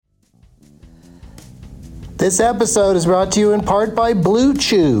This episode is brought to you in part by Blue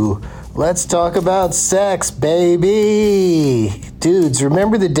Chew. Let's talk about sex, baby. Dudes,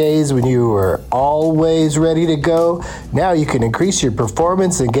 remember the days when you were always ready to go? Now you can increase your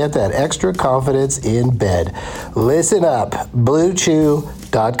performance and get that extra confidence in bed. Listen up,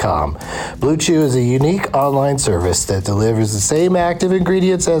 BlueChew.com. Blue Chew is a unique online service that delivers the same active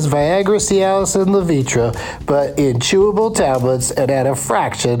ingredients as Viagra, Cialis, and Levitra, but in chewable tablets and at a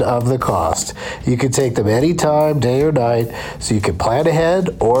fraction of the cost. You can take them anytime, day or night, so you can plan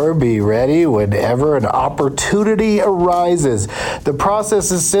ahead or be ready whenever an opportunity arises. The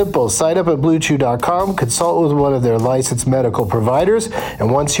process is simple. Sign up at BlueChew.com, consult with one of their licensed medical providers, and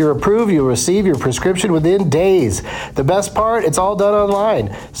once you're approved, you'll receive your prescription within days. The best part, it's all done online,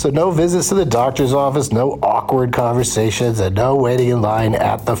 so no visits to the doctor's office, no awkward conversations, and no waiting in line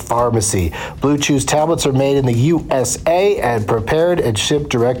at the pharmacy. Blue Chew's tablets are made in the USA and prepared and shipped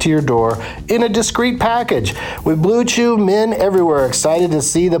direct to your door in a discreet package. With Blue Chew, men everywhere are excited to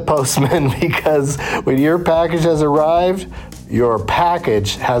see the postman because when your package has arrived, your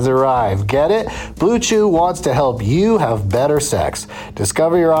package has arrived. Get it? Blue Chew wants to help you have better sex.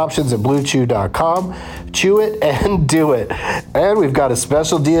 Discover your options at BlueChew.com. Chew it and do it. And we've got a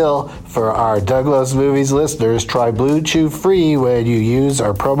special deal for our Douglas Movies listeners. Try Blue Chew free when you use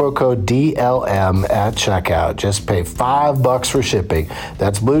our promo code DLM at checkout. Just pay $5 for shipping.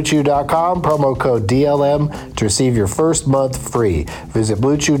 That's BlueChew.com, promo code DLM to receive your first month free. Visit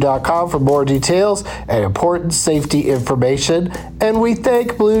BlueChew.com for more details and important safety information. And we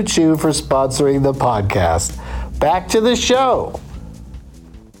thank Blue Chew for sponsoring the podcast. Back to the show.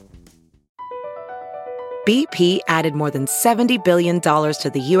 BP added more than $70 billion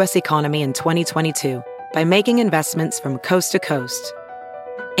to the U.S. economy in 2022 by making investments from coast to coast.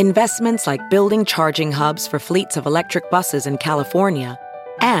 Investments like building charging hubs for fleets of electric buses in California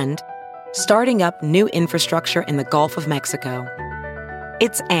and starting up new infrastructure in the Gulf of Mexico.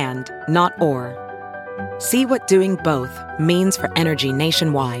 It's and, not or. See what doing both means for energy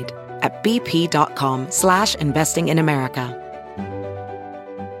nationwide at bp.com/investing in America.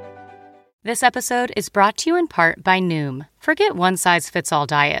 This episode is brought to you in part by Noom. Forget one-size-fits-all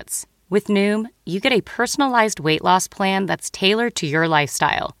diets. With Noom, you get a personalized weight loss plan that's tailored to your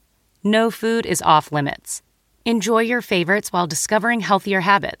lifestyle. No food is off-limits. Enjoy your favorites while discovering healthier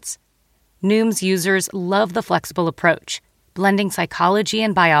habits. Noom's users love the flexible approach, blending psychology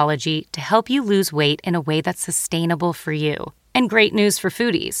and biology to help you lose weight in a way that's sustainable for you. And great news for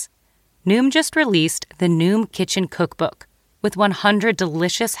foodies. Noom just released the Noom Kitchen Cookbook with 100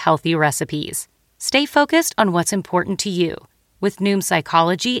 delicious, healthy recipes. Stay focused on what's important to you with Noom's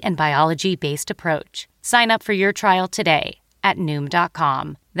psychology and biology-based approach. Sign up for your trial today at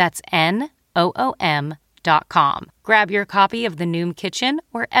Noom.com. That's NOOM.com. Grab your copy of the Noom Kitchen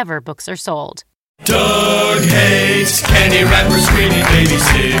wherever books are sold. Doug hates candy wrappers, screaming baby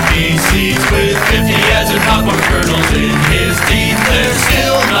sticky seeds with 50 as their popcorn kernels in his teeth. There's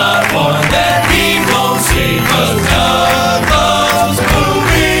still not one that he won't see, 'cause Doug loves movies.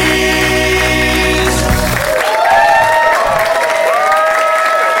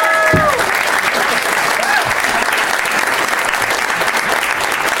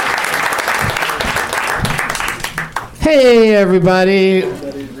 Hey everybody.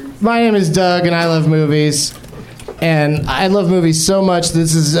 My name is Doug, and I love movies. And I love movies so much.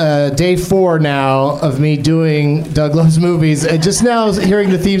 This is day 4 now of me doing Doug Loves Movies. And just now,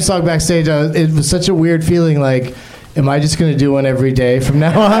 hearing the theme song backstage, it was such a weird feeling. Like, am I just going to do one every day from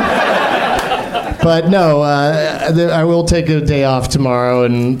now on? But no, I will take a day off tomorrow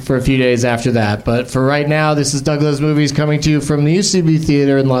and for a few days after that. But for right now, this is Doug Loves Movies coming to you from the UCB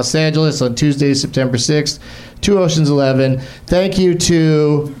Theater in Los Angeles on Tuesday, September 6th, 2 Oceans 11. Thank you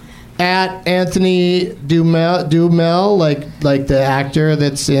to at Anthony Dumel, like the actor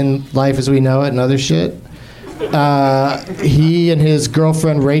that's in Life as We Know It and other shit. He and his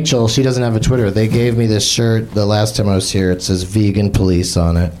girlfriend Rachel, she doesn't have a Twitter. They gave me this shirt the last time I was here. It says Vegan Police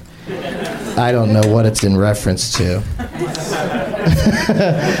on it. I don't know what it's in reference to.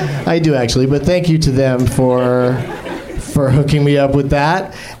 I do actually, but thank you to them for hooking me up with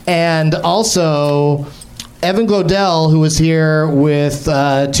that. And also Evan Glodell, who was here with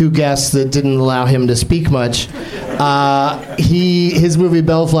 2 guests that didn't allow him to speak much, his movie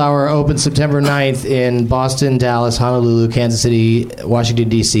Bellflower opens September 9th in Boston, Dallas, Honolulu, Kansas City, Washington,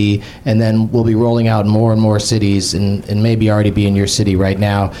 D.C., and then we'll be rolling out in more and more cities and maybe already be in your city right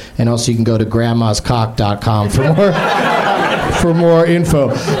now. And also you can go to grandmascock.com for more for more info.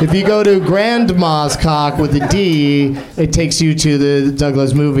 If you go to Grandma's Cock with a D, it takes you to the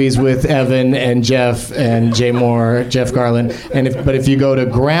Douglas movies with Evan and Jeff and Jay Moore, Jeff Garland. But if you go to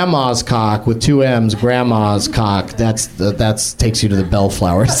Grandma's Cock with 2 M's, Grandma's Cock, that's takes you to the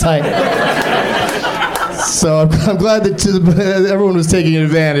Bellflower site. So I'm glad that everyone was taking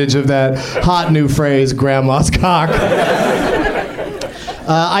advantage of that hot new phrase, Grandma's Cock.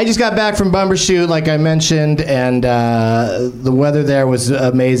 I just got back from Bumbershoot, like I mentioned, and the weather there was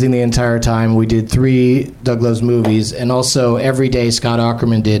amazing the entire time. We did 3 Douglas movies, and also every day Scott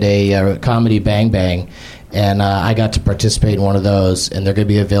Aukerman did a comedy Bang Bang, and I got to participate in one of those, and they're going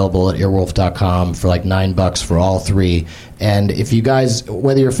to be available at earwolf.com for like $9 for all 3. And if you guys,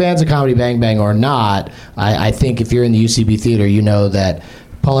 whether you're fans of comedy Bang Bang or not, I think if you're in the UCB theater, you know that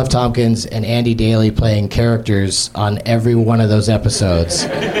Paul F. Tompkins and Andy Daly playing characters on every one of those episodes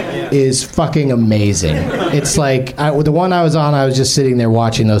is fucking amazing. It's like, the one I was on, I was just sitting there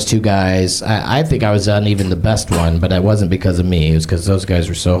watching those 2 guys. I think I was on even the best one, but it wasn't because of me. It was because those guys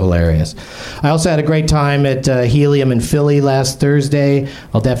were so hilarious. I also had a great time at Helium in Philly last Thursday.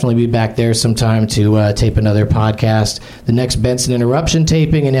 I'll definitely be back there sometime to tape another podcast. The next Benson Interruption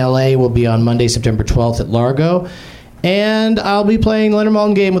taping in LA will be on Monday, September 12th at Largo. And I'll be playing Leonard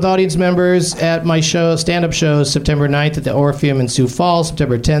Maltin Game with audience members at my show, stand-up shows, September 9th at the Orpheum in Sioux Falls,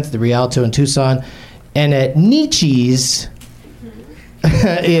 September 10th at the Rialto in Tucson, and at Nietzsche's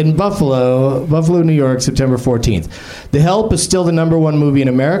in Buffalo, New York, September 14th. The Help is still the #1 movie in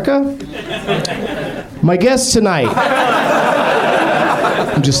America. My guest tonight,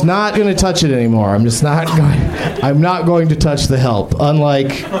 I'm just not going to touch it anymore. I'm not going to touch The Help,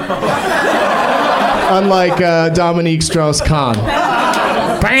 unlike Dominique Strauss-Kahn.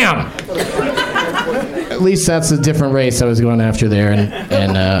 Bam! At least that's a different race I was going after there,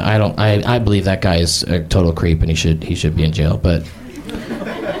 and I believe that guy is a total creep and he should be in jail, but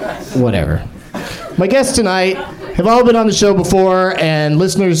whatever. My guests tonight have all been on the show before, and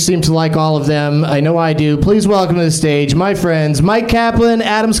listeners seem to like all of them. I know I do. Please welcome to the stage my friends Mike Kaplan,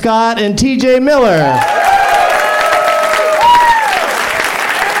 Adam Scott, and TJ Miller.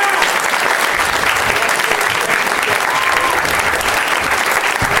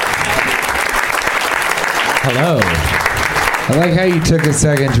 Hello. I like how you took a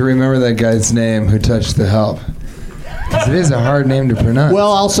second to remember that guy's name who touched The Help. Because it is a hard name to pronounce.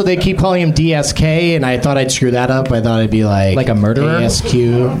 Well, also they keep calling him DSK, and I thought I'd screw that up. I thought it'd be like a murderer?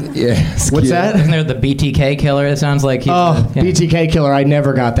 ASQ. Yeah. What's that? Isn't there the BTK killer? It sounds like he's BTK killer. I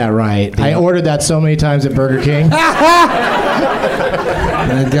never got that right. I ordered that so many times at Burger King.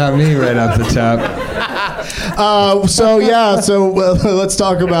 And it got me right off the top. So let's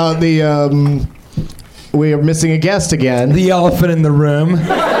talk about the... we are missing a guest again. The elephant in the room.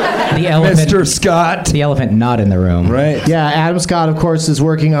 The elephant, Mr. Scott. The elephant not in the room. Right. Yeah, Adam Scott, of course, is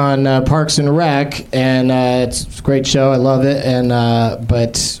working on Parks and Rec, and it's a great show. I love it. And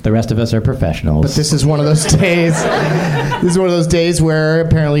but the rest of us are professionals. But this is one of those days. This is one of those days where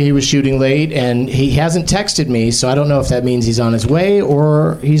apparently he was shooting late, and he hasn't texted me, so I don't know if that means he's on his way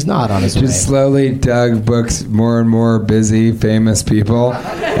or he's not on his way. Just slowly, Doug books more and more busy, famous people,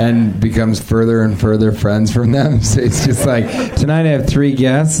 and becomes further and further friends from them. So it's just like, tonight I have 3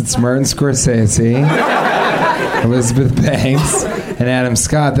 guests. It's Martin Scorsese, Elizabeth Banks, and Adam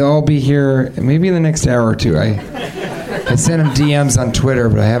Scott. They'll all be here maybe in the next hour or 2. I sent them DMs on Twitter,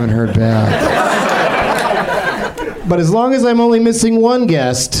 but I haven't heard back. But as long as I'm only missing 1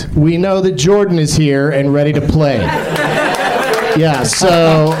 guest, we know that Jordan is here and ready to play. Yeah,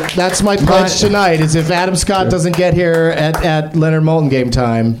 so that's my pledge tonight, is if Adam Scott doesn't get here at Leonard Maltin Game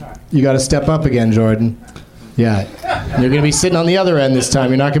time, you got to step up again, Jordan. Yeah. You're going to be sitting on the other end this time.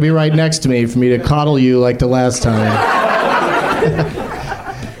 You're not going to be right next to me for me to coddle you like the last time.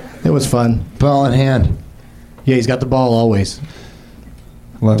 It was fun. Ball in hand. Yeah, he's got the ball always.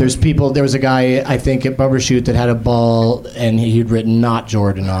 Love There was a guy, I think, at Bumbershoot that had a ball and he'd written "not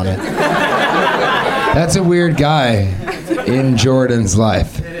Jordan" on it. That's a weird guy in Jordan's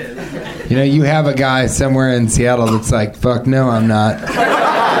life. You know, you have a guy somewhere in Seattle that's like, fuck no, I'm not.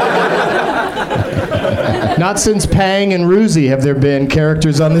 Not since Pang and Ruzi have there been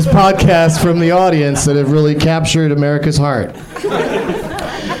characters on this podcast from the audience that have really captured America's heart.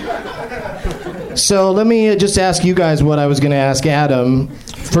 So let me just ask you guys what I was going to ask Adam.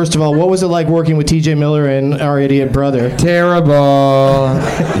 First of all, what was it like working with TJ Miller and Our Idiot Brother? Terrible.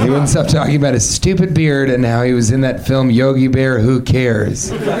 He wouldn't stop talking about his stupid beard and how he was in that film Yogi Bear, Who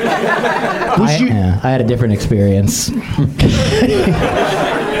Cares? I had a different experience.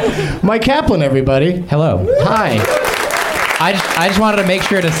 Mike Kaplan, everybody. Hello. Hi. I just wanted to make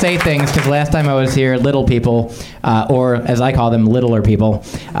sure to say things because last time I was here, little people, or as I call them, littler people,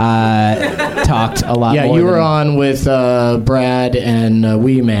 talked a lot more. Yeah, you were on with Brad and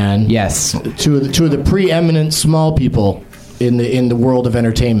Wee Man. Yes. Two of the preeminent small people in the world of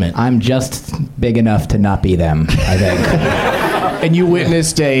entertainment. I'm just big enough to not be them, I think. And you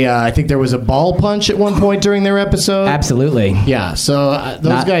witnessed I think there was a ball punch at one point during their episode. Absolutely. Yeah. So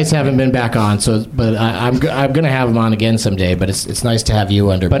those guys haven't been back on. So, but I'm going to have them on again someday. But it's nice to have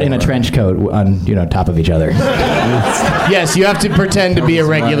you under. But in a trench coat on top of each other. Yes, you have to pretend to be a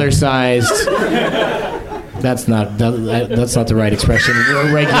regular sized. That's not the right expression.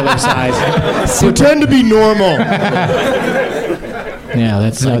 Regular size. Pretend to be normal. Yeah,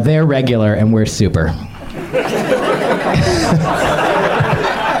 that's no. They're regular and we're super.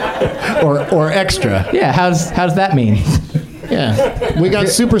 or extra. Yeah, how's that mean? Yeah, we got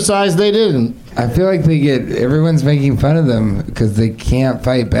supersized. They didn't. I feel like everyone's making fun of them because they can't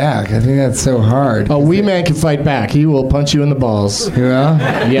fight back. I think that's so hard. Oh, Wee Man can fight back. He will punch you in the balls. You will?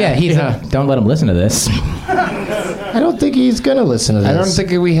 Yeah, don't let him listen to this. I don't think he's gonna listen to this. I don't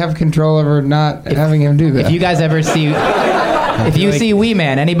think we have control over not having him do that. If you guys ever see. If you see Wee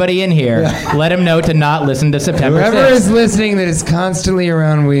Man, anybody in here, let him know to not listen to September 6th. Whoever is listening that is constantly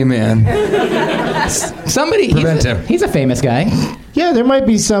around Wee Man. Somebody, he's a famous guy. Yeah, there might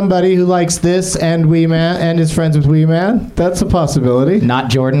be somebody who likes this and Wee Man and is friends with Wee Man. That's a possibility.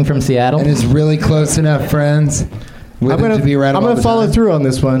 Not Jordan from Seattle. And is really close enough friends with him to be around. I'm going to follow through on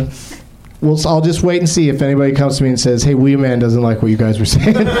this one. I'll just wait and see if anybody comes to me and says, "Hey, Wee Man doesn't like what you guys were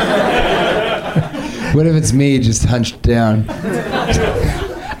saying." What if it's me just hunched down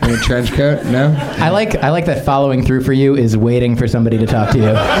in a trench coat? No? I like that following through for you is waiting for somebody to talk to you.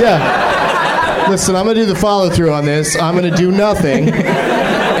 Yeah. Listen, I'm going to do the follow through on this. I'm going to do nothing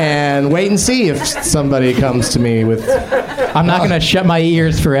and wait and see if somebody comes to me with... I'm not going to shut my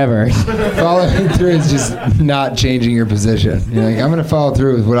ears forever. Following through is just not changing your position. You're like, I'm going to follow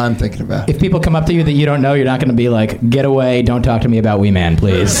through with what I'm thinking about. If people come up to you that you don't know, you're not going to be like, get away, don't talk to me about Wee Man,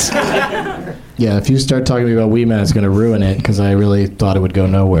 please. Yeah, if you start talking to me about Wee Man, it's going to ruin it because I really thought it would go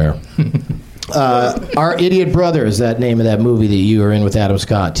nowhere. Our Idiot Brother is that name of that movie that you were in with Adam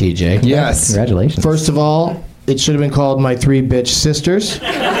Scott, TJ. Yes. Congratulations. First of all, it should have been called My Three Bitch Sisters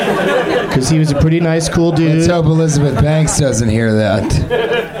because he was a pretty nice, cool dude. Let's hope Elizabeth Banks doesn't hear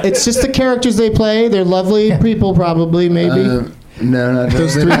that. It's just the characters they play. They're lovely people, probably, maybe. No, not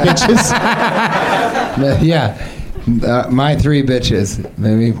those three bitches. No, yeah. My three bitches.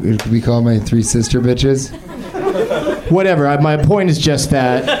 Maybe it could be called My Three Sister Bitches. Whatever. My point is just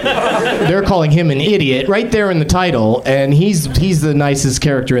that they're calling him an idiot right there in the title, and he's the nicest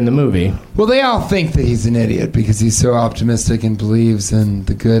character in the movie. Well, they all think that he's an idiot because he's so optimistic and believes in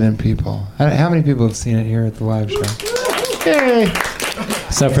the good in people. How many people have seen it here at the live show? Hey.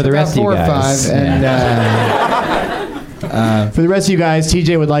 So for the rest of you guys. 4 or 5, and for the rest of you guys,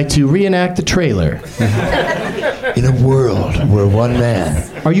 TJ would like to reenact the trailer. In a world where one man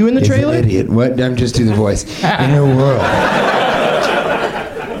Are you in the trailer? An idiot. What? I'm just do the voice. In a world.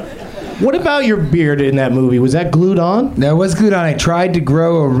 What about your beard in that movie? Was that glued on? That was glued on. I tried to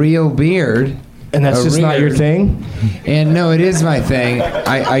grow a real beard. And that's just not your thing? And no, it is my thing.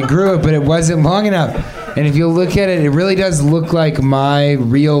 I grew it, but it wasn't long enough. And if you look at it, it really does look like my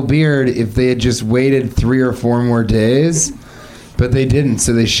real beard if they had just waited 3 or 4 more days. But they didn't,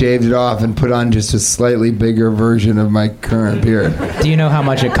 so they shaved it off and put on just a slightly bigger version of my current beard. Do you know how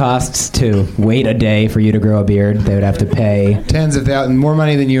much it costs to wait a day for you to grow a beard? They would have to pay... Tens of thousands, more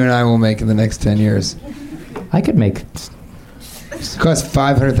money than you and I will make in the next 10 years. I could make... It costs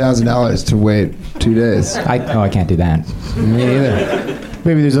 $500,000 to wait 2 days. I can't do that. Me either.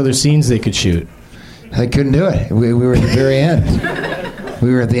 Maybe there's other scenes they could shoot. I couldn't do it. We were at the very end.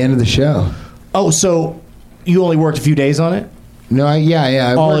 We were at the end of the show. Oh, so you only worked a few days on it? No,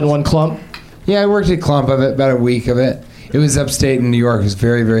 I all worked, in one clump? Yeah, I worked a clump of it, about a week of it. It was upstate in New York. It was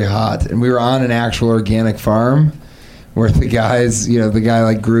very, very hot. And we were on an actual organic farm where the guys, the guy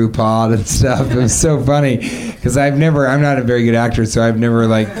like grew pot and stuff. It was so funny because I'm not a very good actor, so I've never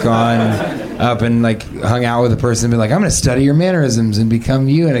gone up and hung out with a person and been like, I'm going to study your mannerisms and become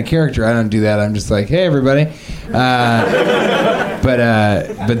you in a character. I don't do that. I'm just like, hey, everybody. But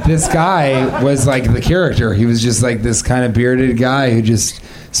this guy was like the character. He was just like this kind of bearded guy who just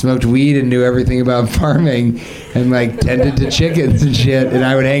smoked weed and knew everything about farming and tended to chickens and shit. And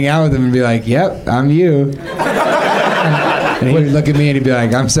I would hang out with him and be like, yep, I'm you. And he would look at me and he'd be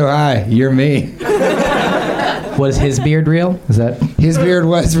like, I'm so high, you're me. Was his beard real? His beard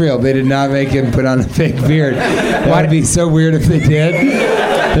was real. They did not make him put on a fake beard. That would be so weird if they did.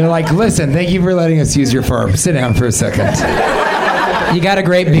 They're like, listen, thank you for letting us use your farm. Sit down for a second. You got a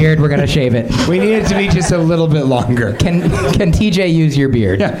great beard. We're going to shave it. We need it to be just a little bit longer. Can TJ use your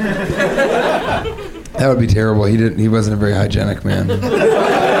beard? That would be terrible. He wasn't a very hygienic man.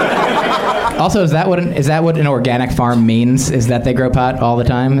 Also, is that what an organic farm means? Is that they grow pot all the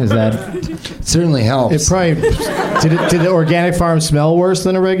time? Is that certainly helps? It probably did the organic farm smell worse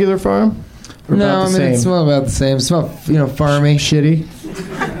than a regular farm? Or No, I mean it smells about the same. It smells, farmy, shitty.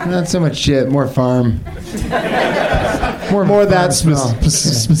 Not so much shit, more farm. More that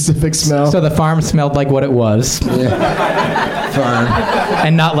specific smell. So the farm smelled like what it was. Yeah. Farm.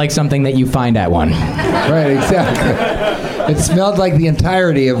 And not like something that you find at one. Right, exactly. It smelled like the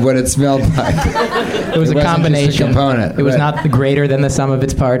entirety of what it smelled like. It was a combination. Just a component. It was not greater than the sum of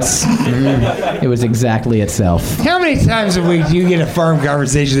its parts. It was exactly itself. How many times a week do you get a farm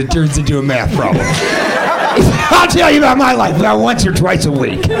conversation that turns into a math problem? I'll tell you about my life about once or twice a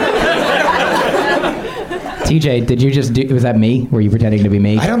week. TJ, did you just do? Was that me? Were you pretending to be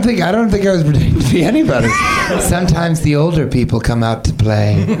me? I don't think I was pretending to be anybody. Sometimes the older people come out to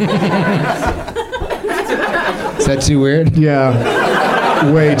play. Is that too weird?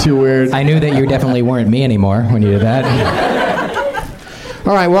 Yeah, way too weird. I knew that you definitely weren't me anymore when you did that.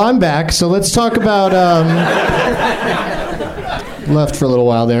 All right, well, I'm back, so let's talk about... left for a little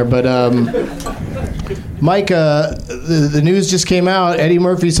while there, but Mike, the news just came out. Eddie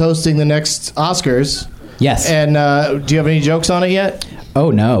Murphy's hosting the next Oscars. Yes. And do you have any jokes on it yet? Oh,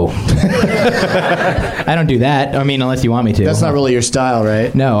 no. I don't do that. I mean, unless you want me to. That's not really your style,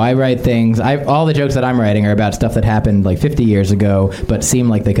 right? No, I write things. All the jokes that I'm writing are about stuff that happened like 50 years ago, but seem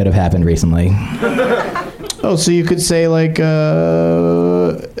like they could have happened recently. Oh, so you could say like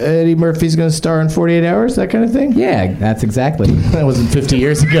Eddie Murphy's going to star in 48 Hours, that kind of thing? Yeah, that's exactly. That wasn't 50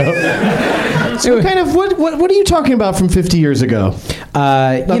 years ago. So what are you talking about from 50 years ago?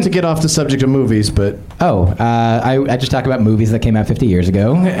 Not to get off the subject of movies, but... I just talk about movies that came out 50 years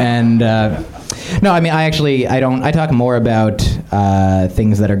ago. And, no, I mean, I talk more about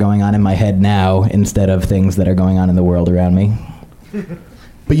things that are going on in my head now instead of things that are going on in the world around me.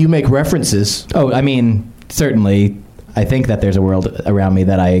 But you make references. Oh, I mean, certainly, I think that there's a world around me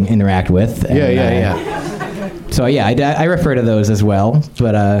that I interact with. And, yeah. So, yeah, I refer to those as well.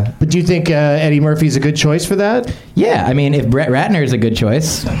 But do you think Eddie Murphy's a good choice for that? Yeah, I mean, if Brett Ratner is a good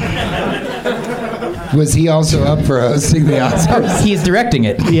choice. Was he also up for hosting the Oscars? He's directing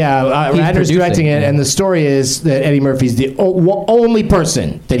it. Yeah, Ratner's directing it, and the story is that Eddie Murphy's the only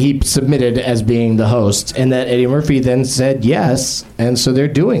person that he submitted as being the host, and that Eddie Murphy then said yes, and so they're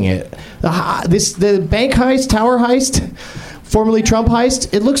doing it. The bank heist, tower heist, formerly Trump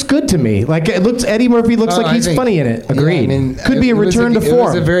heist, it looks good to me. Like Eddie Murphy looks like he's funny in it. Agreed. Yeah, I mean, could be a return to form. It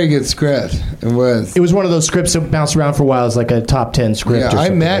was a very good script. It was. It was one of those scripts that bounced around for a while as like a top 10 script. Yeah,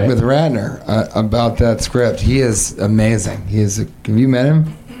 I met with Ratner about that script. He is amazing. Have you met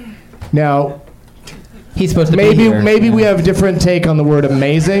him? Now, he's supposed to be here. Maybe we have a different take on the word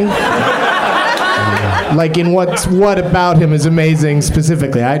amazing. Like in what about him is amazing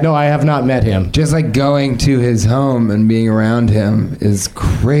specifically? I know I have not met him. Just like going to his home and being around him is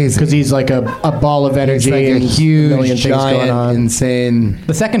crazy. Because he's like a ball of energy. He's like a huge, giant, insane.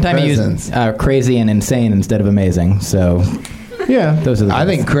 The second time presence. He used crazy and insane instead of amazing. So yeah, those are the. I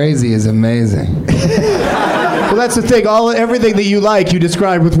think crazy is amazing. Well, that's the thing. Everything that you like, you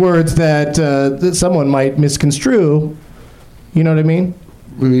describe with words that someone might misconstrue. You know what I mean?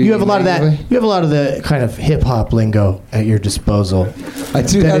 You have a lot of that. You have a lot of the kind of hip hop lingo at your disposal. I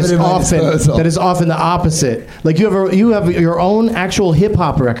do have it at my disposal. That is often the opposite. Like you have your own actual hip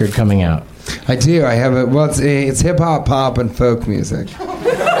hop record coming out. I do. I have it. Well, it's hip hop, pop, and folk music.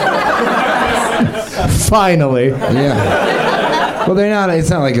 Finally. Yeah. Well, they're not. It's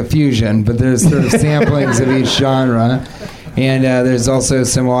not like a fusion, but there's sort of samplings of each genre, and there's also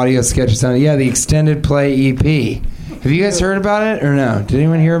some audio sketches on it. Yeah, the extended play EP. Have you guys heard about it or no? Did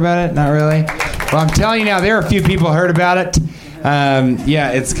anyone hear about it? Not really? Well, I'm telling you now, there are a few people who heard about it.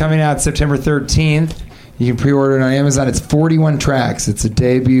 Yeah, it's coming out September 13th. You can pre-order it on Amazon. It's 41 tracks. It's a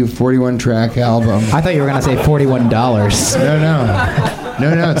debut 41-track album. I thought you were going to say $41.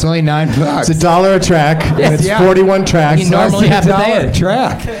 No, it's only $9. It's $1 a track, and it's 41 tracks. You normally have to pay a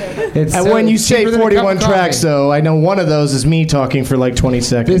track. And when you say 41 tracks, though, I know one of those is me talking for like 20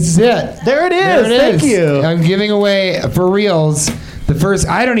 seconds. This is it. There it is. Thank you. I'm giving away, for reals, the first...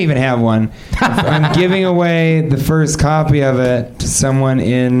 I don't even have one. I'm giving away the first copy of it to someone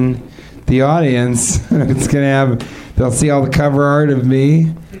in the audience. It's going to have... They'll see all the cover art of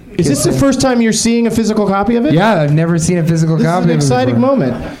me. Is this the first time you're seeing a physical copy of it? Yeah, I've never seen a physical copy of it. This is an exciting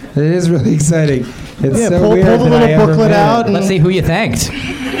moment. It is really exciting. It's Yeah, so pull weird the that I little ever booklet made it. out. Let's see who you thanked.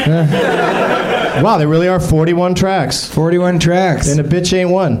 Wow, there really are 41 tracks. 41 tracks. And a bitch ain't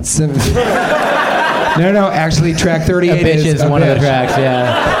one. No, actually, track 38 A bitch is one of the tracks,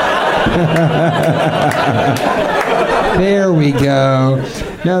 yeah. There we go.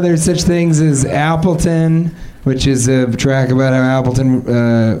 No, there's such things as Appleton, which is a track about how Appleton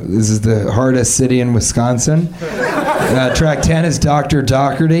this is the hardest city in Wisconsin. Track 10 is Dr.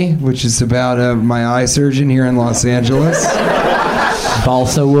 Doherty, which is about my eye surgeon here in Los Angeles.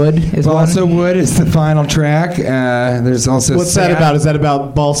 Balsa Wood is Balsa one. Wood is the final track. There's also What's that about? Is that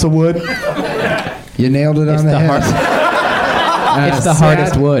about balsa wood? You nailed it on the head. It's the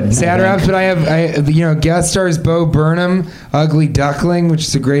hardest wood. Sad raps, but I have guest stars Bo Burnham, Ugly Duckling, which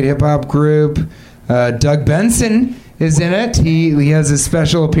is a great hip hop group. Doug Benson is in it. He has a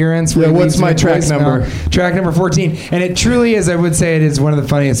special appearance. Yeah, what's my track number? Track number 14. And it truly is, I would say it is one of the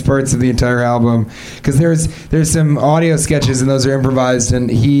funniest parts of the entire album, because there's some audio sketches and those are improvised, and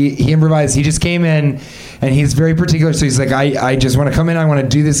he improvised. He just came in and he's very particular, so he's like, I just want to come in, I want to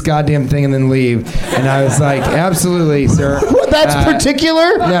do this goddamn thing and then leave. And I was like, absolutely, sir. That's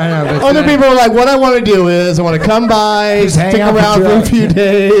particular? No. But other people are like, what I want to do is I want to come by, hang stick out around with for a drugs. few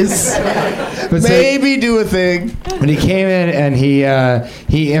days, But maybe do a thing. But he came in and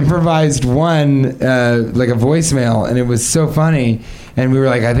he improvised one like a voicemail, and it was so funny. And we were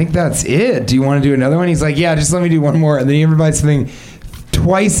like, I think that's it. Do you want to do another one? He's like, yeah, just let me do one more. And then he improvised something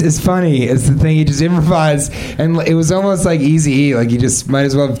twice as funny as the thing he just improvised, and it was almost like Eazy-E. Like he just might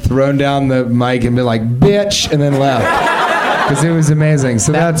as well have thrown down the mic and been like, bitch, and then left. Because it was amazing.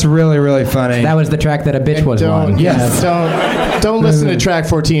 So that's really, really funny. That was the track that a bitch was one. Yes. Don't listen to track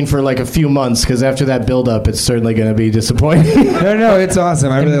 14 for like a few months, because after that build-up, it's certainly going to be disappointing. No, it's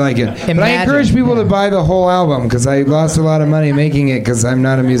awesome. I really like it. But I encourage people to buy the whole album, because I lost a lot of money making it, because I'm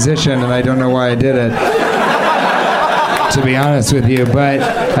not a musician and I don't know why I did it. To be honest with you, but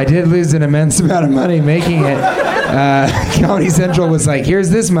I did lose an immense amount of money making it. Comedy Central was like, here's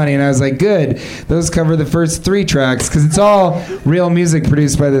this money, and I was like, good, those cover the first 3 tracks, because it's all real music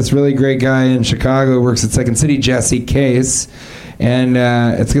produced by this really great guy in Chicago who works at Second City, Jesse Case, and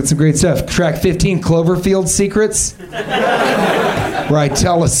it's got some great stuff. Track 15, Cloverfield Secrets, where I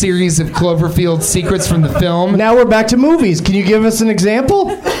tell a series of Cloverfield secrets from the film. Now we're back to movies. Can you give us an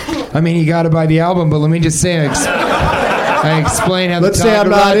example? I mean, you got to buy the album, but let me just say, I explain how Let's say I'm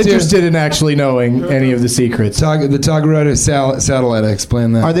not interested in actually knowing any of the secrets. The Toggeroto satellite, I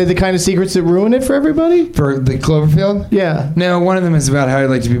explained that. Are they the kind of secrets that ruin it for everybody? For the Cloverfield? Yeah. No, one of them is about how I'd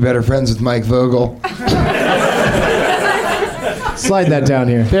like to be better friends with Mike Vogel. Slide that down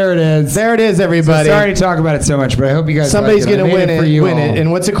here. There it is. There it is, everybody. So sorry to talk about it so much, but I hope you guys Somebody's like it. going to win for you win all. it.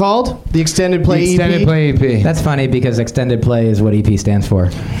 And what's it called? The Extended Play EP? Extended Play EP. That's funny because extended play is what EP stands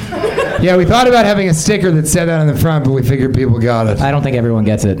for. Yeah, we thought about having a sticker that said that on the front, but we figured people got it. I don't think everyone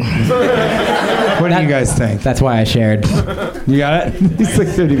gets it. What do you guys think? That's why I shared. You got it? He's like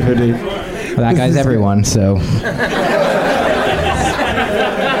 50-50. Well, that guy's everyone, so.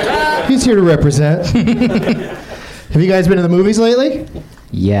 He's here to represent. Have you guys been to the movies lately?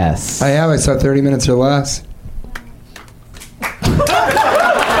 Yes. I have. I saw 30 Minutes or Less.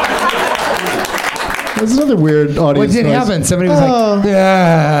 That's another weird audience What did noise. happen? Somebody was like,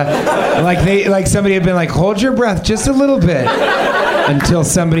 yeah. Like somebody had been like, hold your breath just a little bit until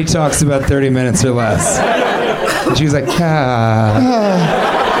somebody talks about 30 minutes or less. And she was like,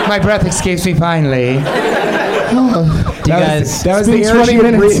 my breath escapes me finally. That was the air she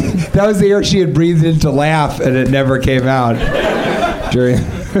had breathed. That was the air she had breathed in to laugh, and it never came out during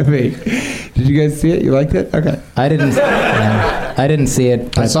the movie. Did you guys see it? You liked it? Okay. I didn't see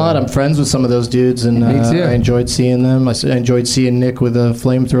it. I saw it. I'm friends with some of those dudes, and Me too. I enjoyed seeing them. I enjoyed seeing Nick with a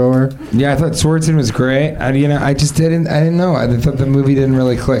flamethrower. Yeah, I thought Swartzen was great. I didn't know. I thought the movie didn't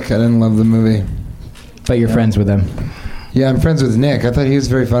really click. I didn't love the movie. But you're friends with them. Yeah, I'm friends with Nick. I thought he was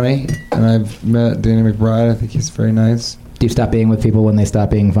very funny, and I've met Danny McBride. I think he's very nice. Do you stop being with people when they stop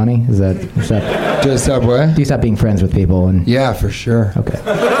being funny? Is that Just up what? Do you stop being friends with people? And Yeah, for sure. okay,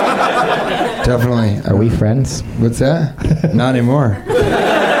 Definitely. are we friends? What's that? Not anymore.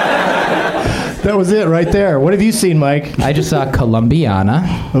 That was it right there. What have you seen, Mike? I just saw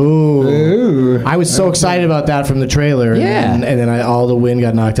Columbiana. Ooh. Ooh. I was so excited about that from the trailer. Yeah. And then all the wind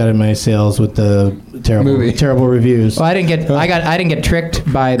got knocked out of my sails with the Movie. terrible reviews. Well, I didn't get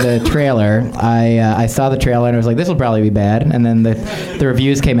tricked by the trailer. I saw the trailer and I was like, this will probably be bad. And then the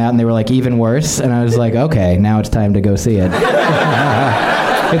reviews came out and they were like even worse. And I was like, okay, now it's time to go see it.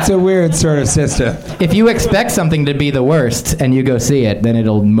 It's a weird sort of system. If you expect something to be the worst and you go see it, then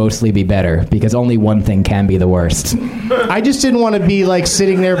it'll mostly be better because only one thing can be the worst. I just didn't want to be like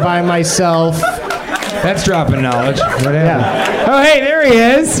sitting there by myself That's dropping knowledge. What happened? Oh, hey, there he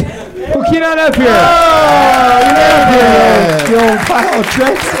is. Well, get on up here. Oh, you're there. You old pile of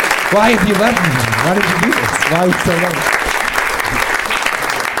tricks. Why have you left me? Why did you do this? Why are you so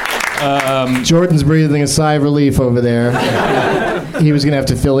late? Jordan's breathing a sigh of relief over there. He was going to have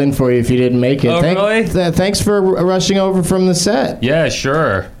to fill in for you if you didn't make it. Oh, really? Thanks for rushing over from the set. Yeah,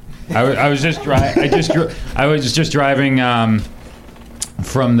 sure. I was just driving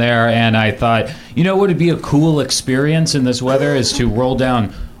from there, and I thought, what would be a cool experience in this weather is to roll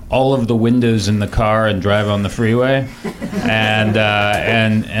down all of the windows in the car and drive on the freeway, and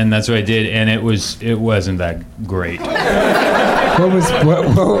that's what I did, and it wasn't that great.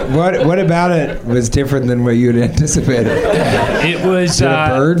 What about it was different than what you had anticipated? It was Did a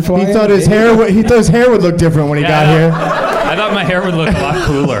bird fly? He thought his hair would look different when he got here. I thought my hair would look a lot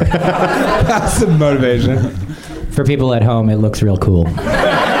cooler. That's some motivation. For people at home, it looks real cool.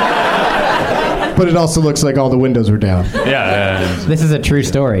 But it also looks like all the windows were down. Yeah. This is a true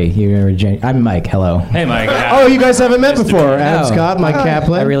story. I'm Mike. Hello. Hey, Mike. Oh, you guys haven't met before. Adam Scott, Mike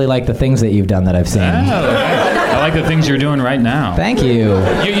Kaplan. I really like the things that you've done that I've seen. I like the things you're doing right now. Thank you.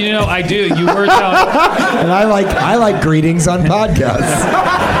 I do. You were telling. And I like greetings on podcasts.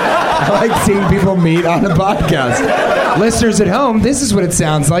 I like seeing people meet on a podcast. Listeners at home, this is what it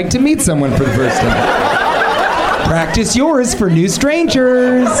sounds like to meet someone for the first time. Practice yours for new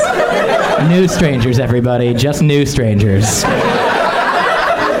strangers. New strangers, everybody. Just new strangers.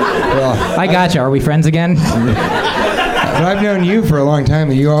 Well, I gotcha. Are we friends again? But I've known you for a long time,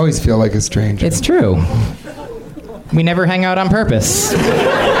 and you always feel like a stranger. It's true. We never hang out on purpose.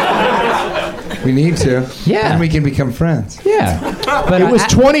 We need to. Yeah. And we can become friends. Yeah. But It was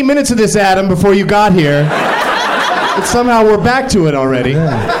 20 minutes of this, Adam, before you got here. But somehow we're back to it already.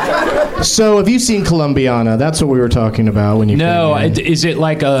 Yeah. So, have you seen Columbiana? That's what we were talking about when you No, came in. is it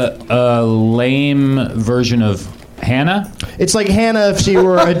like a lame version of Hannah? It's like Hannah if she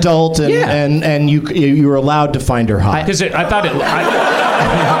were adult and you were allowed to find her hot. Because I thought it.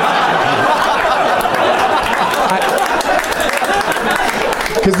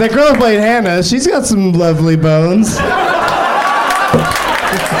 Because that girl who played Hannah, she's got some lovely bones.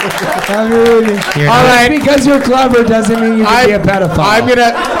 I mean, all right. Because you're clever doesn't mean you can be a pedophile. I'm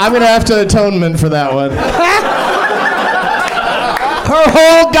gonna have to atonement for that one. Her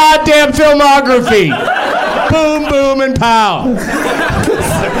whole goddamn filmography. Boom, boom, and pow.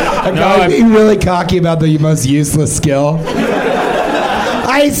 A guy being really cocky about the most useless skill.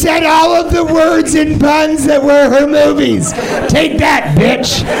 I said all of the words and puns that were her movies. Take that,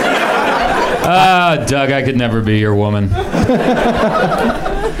 bitch. Doug, I could never be your woman.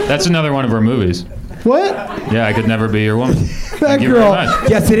 That's another one of her movies. What? Yeah, I could never be your woman. That girl.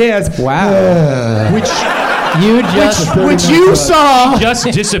 Yes, it is. Wow. Which you saw. Just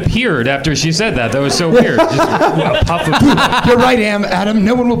disappeared after she said that. That was so weird. Just a puff of You're right, Adam.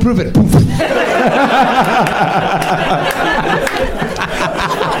 No one will prove it.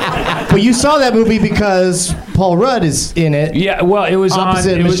 But you saw that movie because Paul Rudd is in it. Yeah, well, it was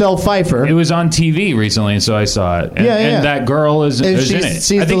opposite Michelle Pfeiffer. It was on TV recently, and so I saw it. And, Yeah. and that girl is in it.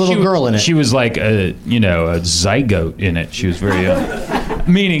 She's I the think little girl in it. She was like a zygote in it. She was very young,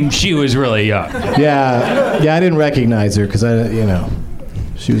 meaning she was really young. Yeah, I didn't recognize her because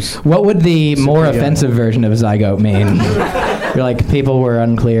she was. What would the more young. offensive version of zygote mean? You're like, people were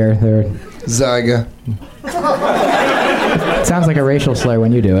unclear. Zyga. It sounds like a racial slur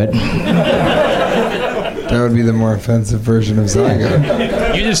when you do it. That would be the more offensive version of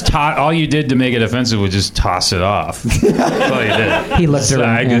Zyga. You just all you did to make it offensive was just toss it off. That's all you did. He looked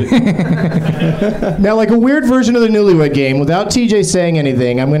around. Now, like a weird version of the Newlywed Game, without TJ saying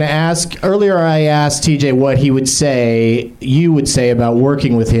anything, I'm going to ask. Earlier, I asked TJ what he would say, you would say about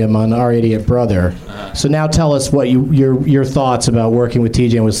working with him on Our Idiot Brother. So now tell us what your thoughts about working with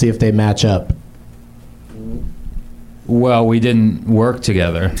TJ, and we'll see if they match up. Well, we didn't work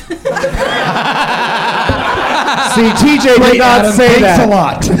together. See, TJ did not Adam, say thanks that. a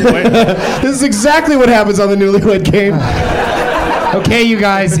lot. This is exactly what happens on the Newlywed Game. Okay, you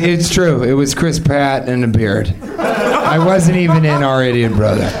guys, it's true. It was Chris Pratt and a beard. I wasn't even in Our Idiot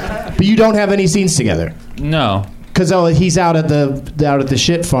Brother. But you don't have any scenes together. No. Because he's out at the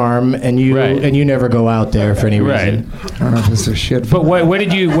shit farm, and you never go out there for any reason. Right. I don't know if it's a shit. But what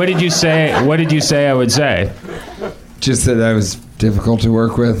did you say? What did you say I would say? Just that I was difficult to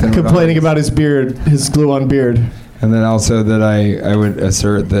work with. And Complaining about his beard, his glue-on beard. And then also that I would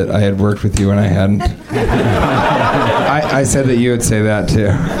assert that I had worked with you and I hadn't. I said that you would say that too.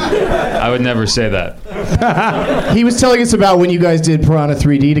 I would never say that. He was telling us about when you guys did Piranha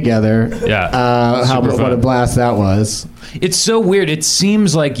 3D together. Yeah. What a blast that was. It's so weird. It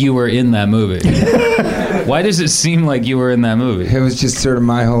seems like you were in that movie. Why does it seem like you were in that movie? It was just sort of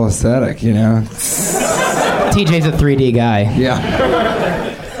my whole aesthetic, you know? TJ's a 3D guy. Yeah.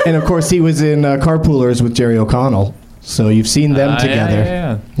 And of course, he was in Carpoolers with Jerry O'Connell. So you've seen them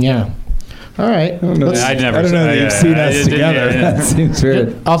together. Yeah. All right. I don't know that you've seen us together. That seems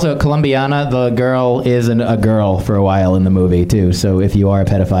weird. Also, Colombiana, the girl is a girl for a while in the movie, too. So if you are a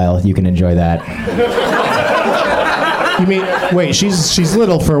pedophile, you can enjoy that. You mean, wait, she's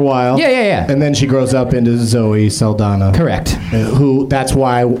little for a while. Yeah. And then she grows up into Zoe Saldana. Correct. That's what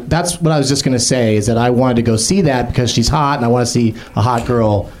I was just going to say, is that I wanted to go see that because she's hot, and I want to see a hot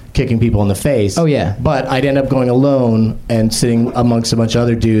girl kicking people in the face. Oh, yeah. But I'd end up going alone and sitting amongst a bunch of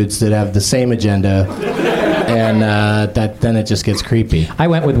other dudes that have the same agenda, and then it just gets creepy. I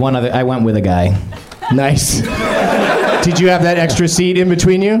went with a guy. Nice. Did you have that extra seat in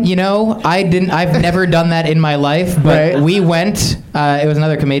between you? You know, I didn't. I've never done that in my life. But we went. It was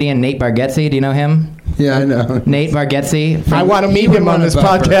another comedian, Nate Bargatze. Do you know him? Yeah, I know. Nate Bargatze. I want to meet him on this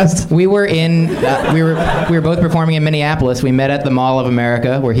podcast. We were in. We were both performing in Minneapolis. We met at the Mall of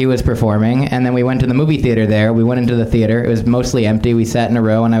America where he was performing, and then we went to the movie theater there. We went into the theater. It was mostly empty. We sat in a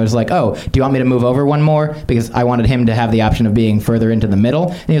row, and I was like, "Oh, do you want me to move over one more?" Because I wanted him to have the option of being further into the middle.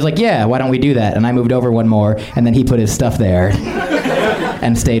 And he was like, "Yeah, why don't we do that?" And I moved over one more, and then he put his stuff there,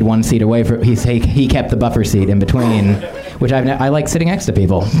 and stayed one seat away from. He kept the buffer seat in between, which I like sitting next to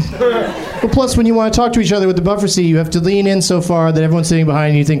people. Well, plus, when you want to talk to each other with the buffer seat, you have to lean in so far that everyone sitting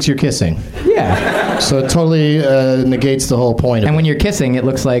behind you thinks you're kissing. Yeah. So it totally negates the whole point of And it. when you're kissing, it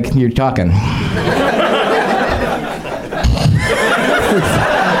looks like you're talking.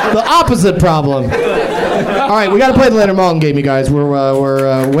 The opposite problem. All right, we got to play the Leonard Maltin game, you guys.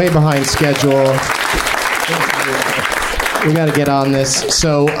 We're way behind schedule. We got to get on this.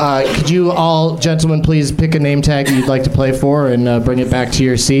 So could you all, gentlemen, please pick a name tag that you'd like to play for and bring it back to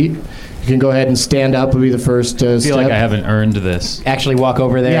your seat. You can go ahead and stand up. Would be the first step. I feel like I haven't earned this. Actually walk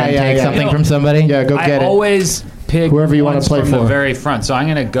over there and take something from somebody? Yeah, go get it. I always pick whoever you want to play from for. the very front, so I'm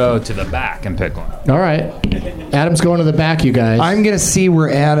going to go to the back and pick one. All right. Adam's going to the back, you guys. I'm going to see where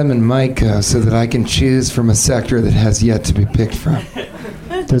Adam and Mike go so that I can choose from a sector that has yet to be picked from.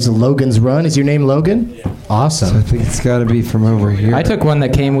 There's a Logan's Run. Is your name Logan? Awesome. So I think it's got to be from over here. I took one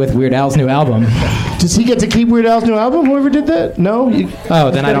that came with Weird Al's new album. Does he get to keep Weird Al's new album? Whoever did that? No?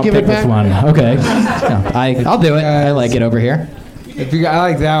 Then I don't pick this one. Okay. No, I'll do it. I like it over here. I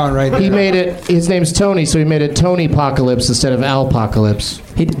like that one right there. He made it, his name's Tony, so he made it Tony-pocalypse instead of Alpocalypse.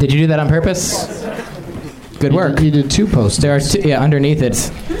 Did you do that on purpose? Good work. He did two posts. There are underneath it's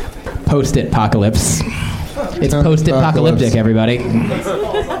Post-it Apocalypse. It's Post-it Apocalyptic, everybody.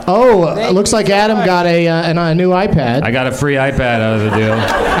 Oh, it looks like Adam got a new iPad. I got a free iPad out of the deal.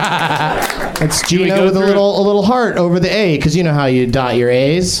 It's Gina with a little heart over the A, because you know how you dot your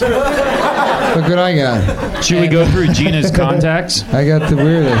A's. Look what I got. Should we go through Gina's contacts? I got the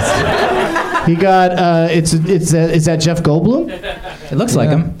weirdest. He got, is that Jeff Goldblum? It looks like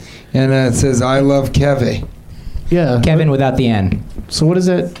him. And it says, I love Kevy. Yeah. Kevin without the N. So what is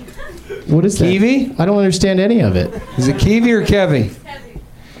that? What is that? Kiwi? I don't understand any of it. Is it Kiwi or Kevy?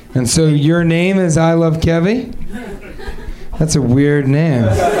 And so your name is I Love Kevy? That's a weird name.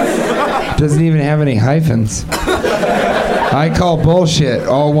 It doesn't even have any hyphens. I call bullshit,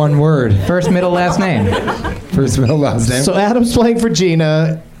 all one word. First, middle, last name. First, middle, last name. So Adam's playing for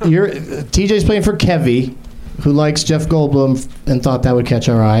Gina. TJ's playing for Kevy, who likes Jeff Goldblum and thought that would catch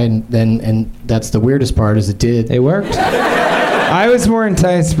our eye, and that's the weirdest part, is it did. It worked. I was more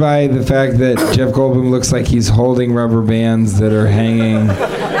enticed by the fact that Jeff Goldblum looks like he's holding rubber bands that are hanging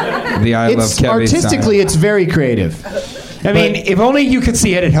the I Love Kevy artistically, sign. it's very creative. I mean, if only you could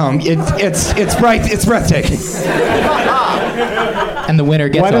see it at home. It's breathtaking. And the winner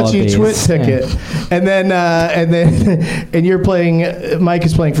gets Why all don't of you these. twit ticket? And then and you're playing. Mike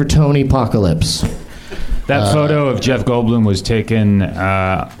is playing for Tony Apocalypse. That photo of Jeff Goldblum was taken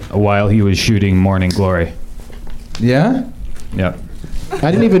while he was shooting Morning Glory. Yeah? Yep. I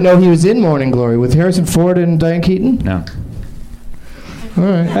didn't even know he was in Morning Glory with Harrison Ford and Diane Keaton. No. All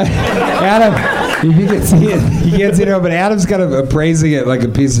right. Adam, you can see it. You can't see it, but Adam's kind of appraising it like a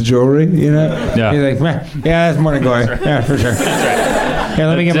piece of jewelry, you know? Yeah. He's like, yeah, that's Morning Glory. Yeah, for sure. Here,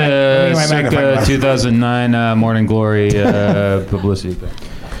 let me get my magnifying glass. 2009 Morning Glory publicity.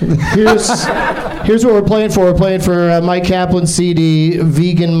 Here's what we're playing for. We're playing for Mike Kaplan's CD,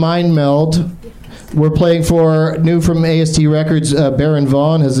 Vegan Mind Meld. We're playing for, new from AST Records, Baron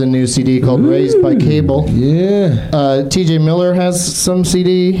Vaughn has a new CD called Raised by Cable. Yeah. TJ Miller has some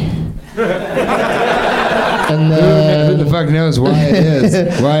CD. And Who then the fuck knows why it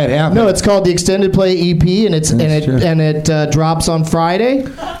is? Why it happened? no, it's called the Extended Play EP, and it drops on Friday.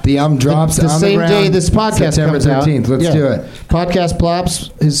 The drops the on same the day ground, this podcast September comes out. 13th. Let's do it. Podcast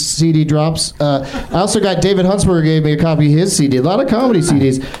plops. His CD drops. I also got David Huntsberger gave me a copy of his CD. A lot of comedy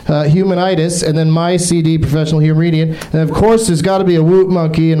CDs. Humanitis, and then my CD, Professional Humoridian. And of course, there's got to be a Woot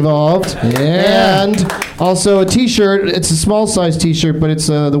Monkey involved. Yeah. And also a T-shirt. It's a small size T-shirt, but it's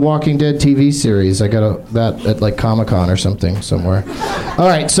the Walking Dead TV series. I got that at like Comic-Con or something somewhere. All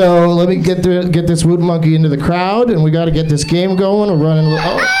right, so let me get this Woot Monkey into the crowd, and we got to get this game going. We're running.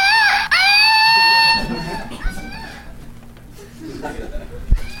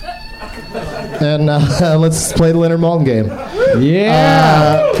 And let's play the Leonard Maltin game.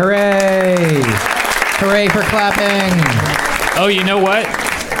 Yeah! Hooray! Hooray for clapping! Oh, you know what?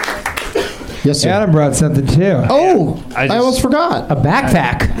 Yes, sir. Adam brought something too. Oh, I almost forgot. A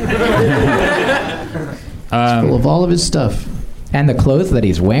backpack. Full of all of his stuff. And the clothes that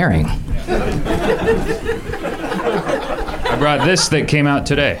he's wearing. I brought this that came out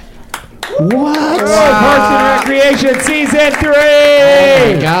today. What? Parks and Recreation Season 3!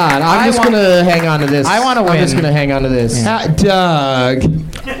 Oh my God! I'm just gonna hang on to this. I want to win. I'm just gonna hang on to this. Doug.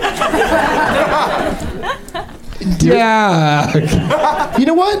 Doug. You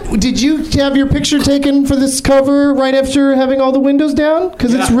know what? Did you have your picture taken for this cover right after having all the windows down?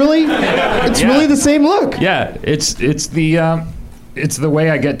 Because it's really the same look. Yeah, it's the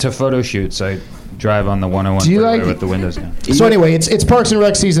way I get to photo shoots. I drive on the 101 freeway with the windows down. So anyway, it's Parks and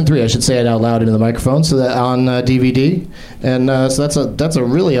Rec season 3. I should say it out loud into the microphone, so that on DVD, and so that's a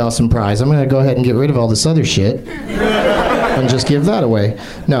really awesome prize. I'm gonna go ahead and get rid of all this other shit and just give that away.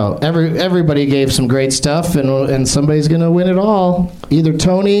 No, everybody gave some great stuff, and somebody's gonna win it all. Either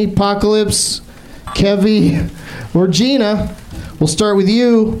Tony, Apocalypse, Kevy, or Gina. We'll start with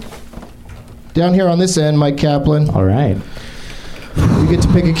you. Down here on this end, Mike Kaplan. All right. You get to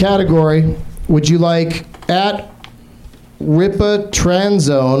pick a category. Would you like at Ripa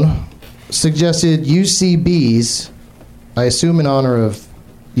Tranzone suggested UCBs, I assume in honor of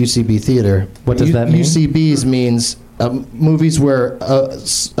UCB Theater. What does that mean? UCBs means movies where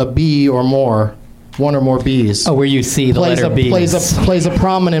a B or more, one or more Bs. Oh, where you see the letter B. Plays a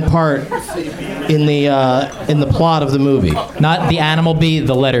prominent part in the plot of the movie. Not the animal B,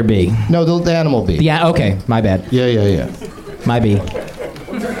 the letter B. No, the animal B. Yeah, okay, my bad. Yeah. My B.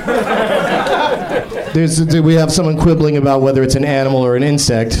 We have someone quibbling about whether it's an animal or an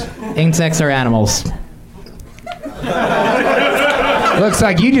insect. Insects are animals. Looks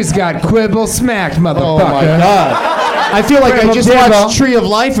like you just got quibble smacked, motherfucker. Oh my God! I feel like I just watched Tree of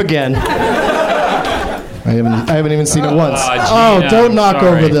Life again. I haven't even seen it once. Gina, don't knock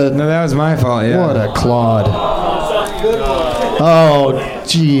sorry. over the. No, that was my fault, yeah. What a clod! Oh,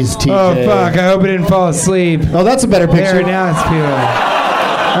 jeez, TJ. Oh, fuck. I hope I didn't fall asleep. Oh, that's a better picture. There, now it's people.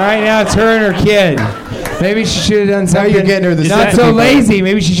 All right, now it's her and her kid. Maybe she should have done something. Now you're getting her the not second so people. lazy.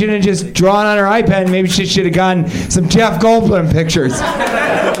 Maybe she shouldn't have just drawn on her iPad. Maybe she should have gotten some Jeff Goldblum pictures.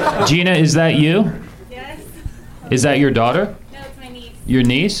 Gina, is that you? Yes. Is that your daughter? No, it's my niece, Your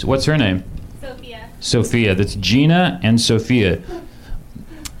niece? What's her name? Sophia. Sophia. That's Gina and Sophia.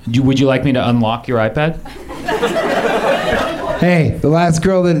 Would you like me to unlock your iPad? Hey, the last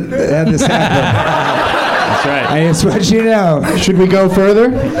girl that had this happen. That's right. I just want you to know. Should we go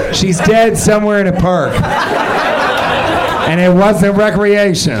further? She's dead somewhere in a park. And it wasn't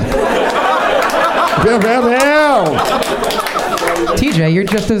recreation. TJ, you're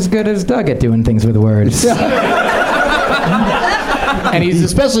just as good as Doug at doing things with words. And he's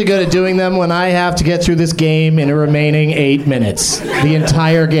especially good at doing them when I have to get through this game in a remaining 8 minutes. The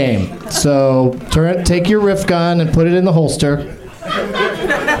entire game. So take your riff gun and put it in the holster.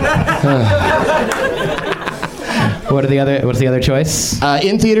 What's the other choice?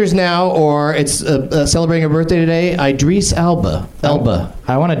 In theaters now, or it's celebrating a birthday today, Idris Elba.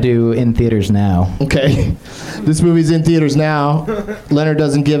 I want to do in theaters now. Okay. This movie's in theaters now. Leonard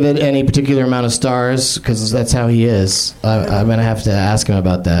doesn't give it any particular amount of stars because that's how he is. I'm going to have to ask him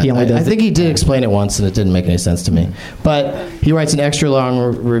about that. I think he did explain it once and it didn't make any sense to me. But he writes an extra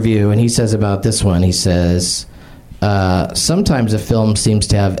long review and he says about this one, he says, sometimes a film seems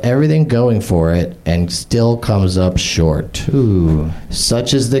to have everything going for it and still comes up short. Ooh.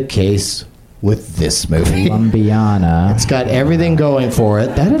 Such is the case with this movie. Columbiana. It's got everything going for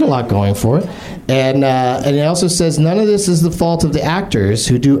it. That had a lot going for it. And it also says none of this is the fault of the actors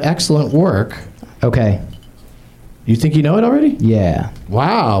who do excellent work. Okay. You think you know it already? Yeah.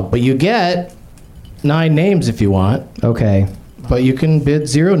 Wow. But you get 9 names if you want. Okay. But you can bid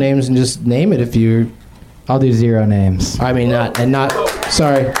 0 names and just name it if you... I'll do 0 names. I mean, not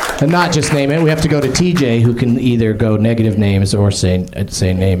Sorry, and not just name it. We have to go to TJ, who can either go negative names or say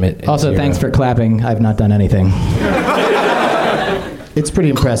name it. Also, thanks for clapping. I've not done anything. It's pretty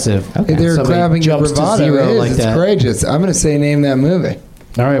impressive. Okay. They're Somebody clapping your jumps to bravado. zero It is. like It's that. courageous. I'm going to say name that movie.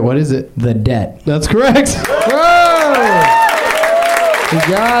 All right, what is it? The Debt. That's correct. Whoa! You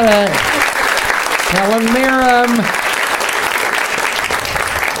got it. Helen Mirren.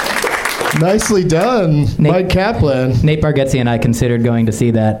 Nicely done, Mike Kaplan. Nate Bargatze and I considered going to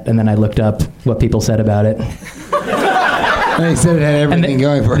see that, and then I looked up what people said about it. And he said it had And everything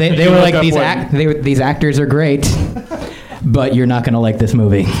going for it. they were like, these actors are great, but you're not going to like this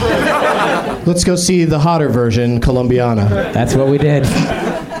movie. Let's go see the hotter version, Colombiana. That's what we did.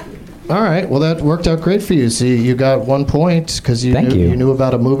 All right, well, that worked out great for you. See, you got 1 point because you Thank knew, you. you knew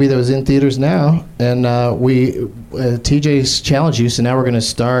about a movie that was in theaters now. And TJ's challenged you, so now we're going to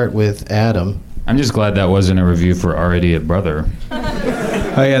start with Adam. I'm just glad that wasn't a review for Our Idiot Brother.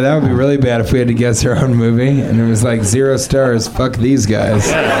 Oh, yeah, that would be really bad if we had to guess our own movie. And it was like 0 stars. Fuck these guys.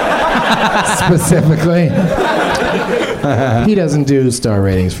 Specifically. He doesn't do star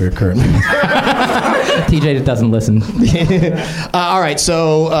ratings for Curtain. TJ doesn't listen. All right,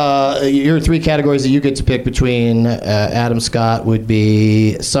 so your 3 categories that you get to pick between Adam Scott would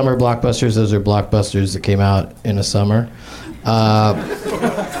be summer blockbusters. Those are blockbusters that came out in the summer.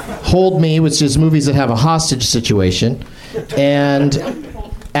 Hold Me, which is movies that have a hostage situation. And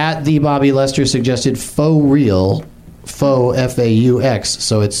at the Bobby Lester suggested Faux Real, Faux, F-A-U-X.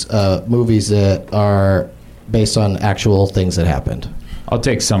 So it's movies that are based on actual things that happened. I'll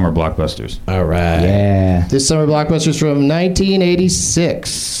take summer blockbusters. All right. Yeah. This summer blockbuster is from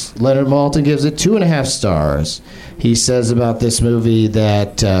 1986. Leonard Maltin gives it 2.5 stars. He says about this movie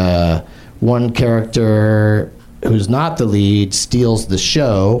that one character who's not the lead steals the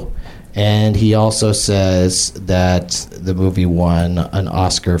show, and he also says that the movie won an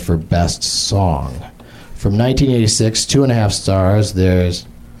Oscar for Best Song. From 1986, 2.5 stars. There's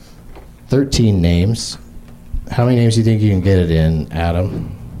 13 names. How many names do you think you can get it in,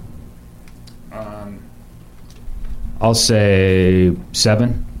 Adam? I'll say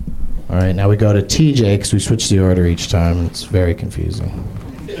 7. All right, now we go to TJ because we switch the order each time. It's very confusing.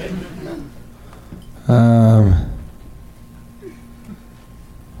 I'll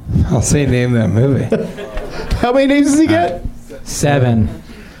say name that movie. How many names does he get? 7.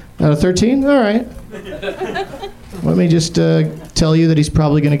 Out of 13? All right. Let me just tell you that he's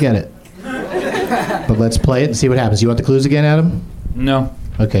probably going to get it. But let's play it and see what happens. You want the clues again, Adam? No.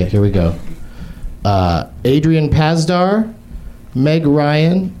 Okay, here we go. Adrian Pasdar, Meg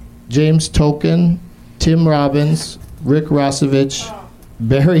Ryan, James Tolkien, Tim Robbins, Rick Rossovich,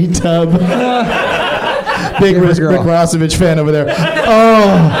 Barry Tubb. Big Rick Rossovich fan over there.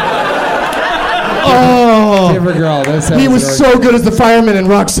 Oh, Favorite girl. he was so good as the fireman in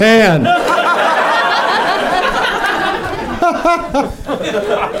Roxanne.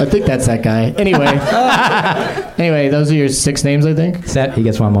 I think that's that guy. Anyway, those are your 6 names, I think. Set. He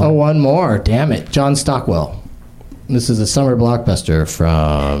gets one more. Oh, one more. Damn it. John Stockwell. This is a summer blockbuster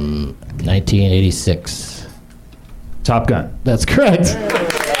from 1986. Top Gun. That's correct.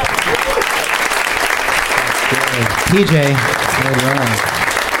 TJ,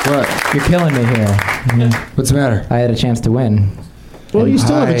 What? you're killing me here. What's the matter? I had a chance to win. Well, you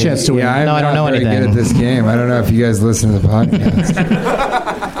still have a chance to win. Yeah, I'm No, I don't not know very anything. good at this game. I don't know if you guys listen to the podcast.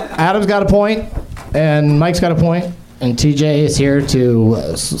 Adam's got a point, and Mike's got a point, and TJ is here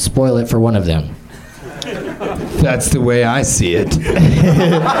to spoil it for one of them. That's the way I see it.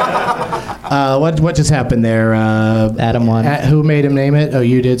 What just happened there? Adam won. Who made him name it? Oh,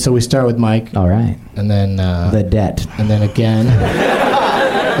 you did. So we start with Mike, All right. and then The Debt. and then again.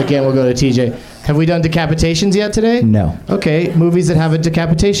 Again, we'll go to TJ. Have we done decapitations yet today? No. Okay, movies that have a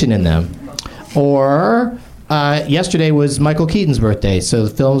decapitation in them. Or yesterday was Michael Keaton's birthday, so the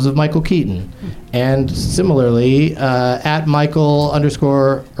films of Michael Keaton. And similarly, at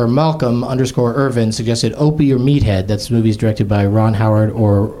Malcolm_Irvin suggested Opie or Meathead. That's movies directed by Ron Howard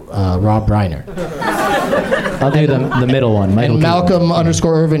or Rob Reiner. I'll do the middle one. Michael And Keaton.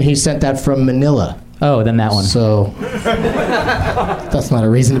 Malcolm_Irvin, he sent that from Manila. Oh, then that one. So that's not a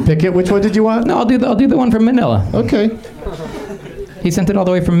reason to pick it. Which one did you want? No, I'll do the one from Manila. Okay. He sent it all the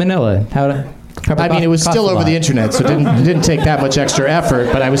way from Manila. I mean, it was still over the internet, so it didn't take that much extra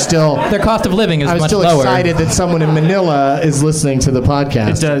effort. But I was still Their cost of living is I was much still lower. excited that someone in Manila is listening to the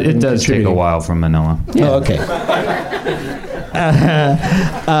podcast. It does take a while from Manila. Oh, okay.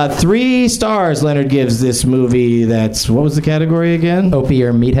 3 stars Leonard gives this movie. That's, what was the category again? Opie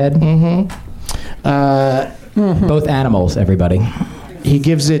or Meathead. Mm-hmm. Both animals, everybody. He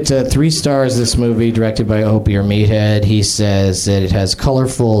gives it 3 stars, this movie, directed by Opie or Meathead. He says that it has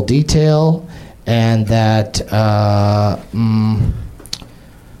colorful detail and that...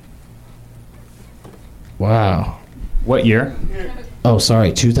 wow. What year? Oh,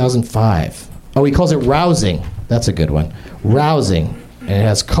 sorry, 2005. Oh, he calls it rousing. That's a good one. Rousing. And it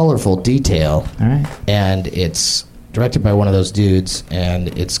has colorful detail. All right. And it's directed by one of those dudes, and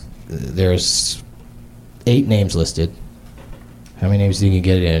there's 8 names listed. How many names do you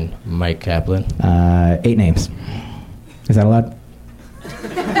get it in, Mike Kaplan? 8 names. Is that allowed?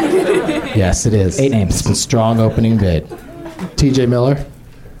 Yes, it is. 8 names. It's a strong opening bid. TJ Miller?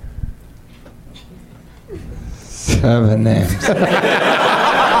 7 names.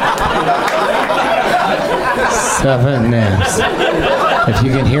 7 names. If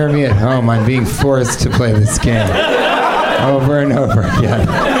you can hear me at home, I'm being forced to play this game over and over again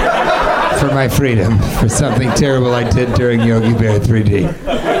for my freedom, for something terrible I did during Yogi Bear 3D.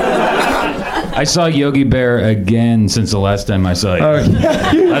 I saw Yogi Bear again since the last time I saw you.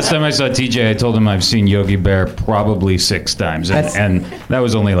 Last time I saw TJ, I told him I've seen Yogi Bear probably 6 times, and that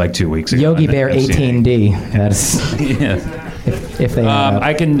was only like 2 weeks ago. Yogi Bear 18D. That's Yeah. if they.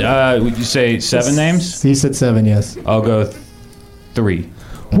 I can. Would you say 7 names? He said 7, yes. I'll go 3.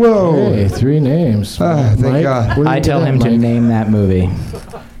 Whoa. Hey, 3 names. Thank Mike, God. what do I you tell get, him to Mike? name that movie.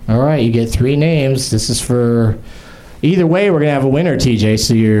 All right, you get 3 names. This is for... Either way, we're going to have a winner, TJ,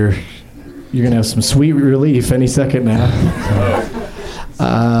 so you're going to have some sweet relief any second now.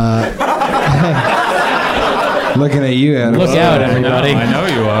 Looking at you, Adam. Look out, everybody. I know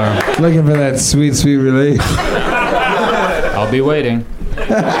you are. Looking for that sweet, sweet relief. I'll be waiting.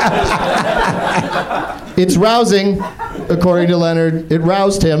 It's rousing, according to Leonard. It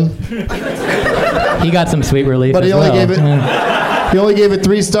roused him, He got some sweet relief. but he as only well. gave it. He only gave it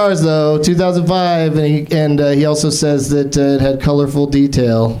 3 stars, though. 2005, and he also says that it had colorful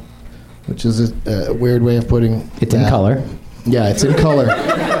detail, which is a weird way of putting. It's in that. color. Yeah, it's in color.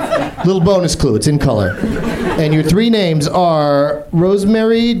 Little bonus clue: it's in color. And your 3 names are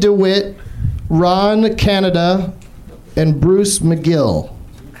Rosemary DeWitt, Ron Canada, and Bruce McGill.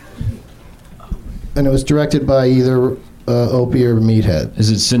 And it was directed by either Opie or Meathead. Is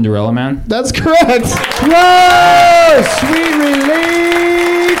it Cinderella Man? That's correct. Whoa! Sweet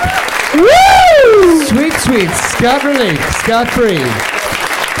relief. Woo! Sweet, sweet. Scott relief. Scott free.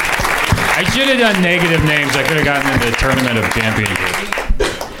 I should have done negative names. I could have gotten into the Tournament of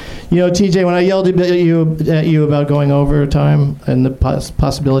Championships. You know, TJ, when I yelled at you about going overtime and the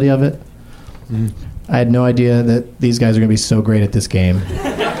possibility of it, I had no idea that these guys are going to be so great at this game.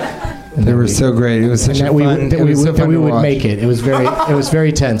 And They were so great. It was such a that we fun. that It was so that fun we to would watch. make it. It was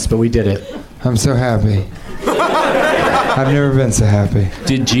very tense, but we did it. I'm so happy. I've never been so happy.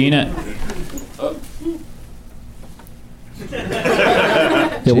 Did Gina?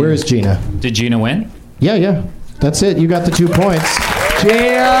 Yeah, where is Gina? Did Gina win? Yeah. That's it. You got the 2 points.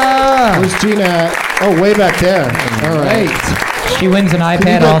 Gina! Where's Gina at? Oh, way back there. All right. She wins an Can you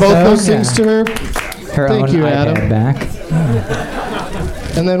iPad give also. both those things to her? Her Thank own you, iPad Adam. back.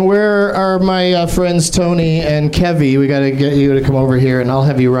 And then where are my friends Tony and Kevy? We got to get you to come over here, and I'll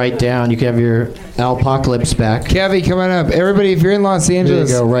have you write down. You can have your Alpocalypse back. Kevy, come on up. Everybody, if you're in Los Angeles,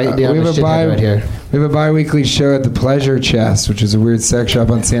 There you go, right down we the have a shithead right here. We have a bi-weekly show at the Pleasure Chest, which is a weird sex shop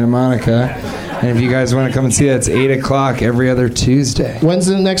on Santa Monica. And if you guys want to come and see that, it's 8 o'clock every other Tuesday. When's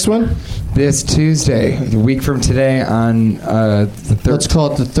the next one? This Tuesday, a week from today on the 13th. Let's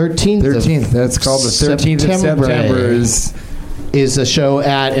call it the 13th. 13th. That's called the 13th of September. Is a show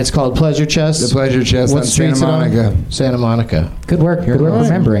at, it's called Pleasure Chest. The Pleasure Chest What on street's Santa it on? Monica. Santa Monica. Good work. Good work right.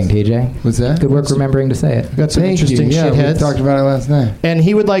 remembering, TJ. What's that? Good work remembering to say it. Got some interesting Yeah, shitheads. we talked about it last night. And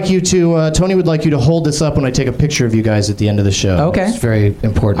he would like you to, Tony would like you to hold this up when I take a picture of you guys at the end of the show. Okay. It's very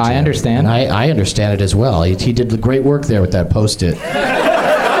important. I to him. understand. And I understand it as well. He did great work there with that Post-it.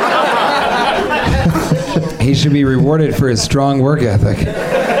 He should be rewarded for his strong work ethic.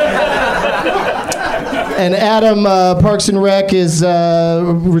 And Adam, Parks and Rec is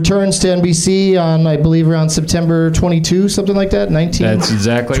returns to NBC on, I believe, around September 22, something like that. 19. That's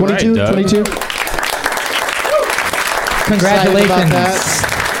exactly 22, right, Doug. 22. Congratulations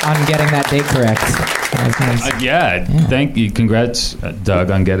Excited on getting that date correct. That was nice. Yeah, thank you. Congrats, Doug,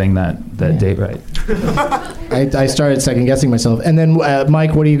 on getting that date right. I started second guessing myself. And then,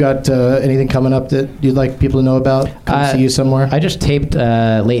 Mike, what do you got? Anything coming up that you'd like people to know about? Come see you somewhere. I just taped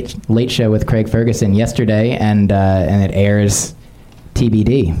late show with Craig Ferguson yesterday, and it airs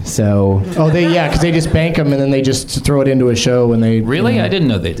TBD. So because they just bank them and then they just throw it into a show when they Really? I didn't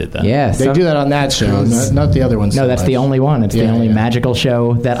know they did that. yeah, They do that on that show, not the other ones. No, so that's much. the only one. It's the Yeah, only yeah. magical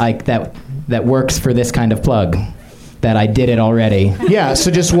show that works for this kind of plug. that I did it already. Yeah,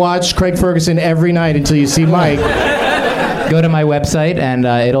 so just watch Craig Ferguson every night until you see Mike. Go to my website and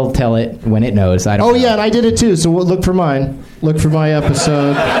it'll tell it when it knows. I don't know. Yeah, and I did it too, so look for mine. Look for my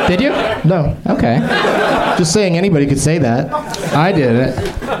episode. Did you? No. Okay. Just saying, anybody could say that. I did it.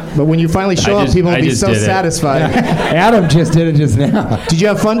 But when you finally show up, people will be so satisfied. Adam just did it just now. Did you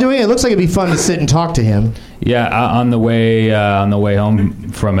have fun doing it? It looks like it'd be fun to sit and talk to him. Yeah, on the way home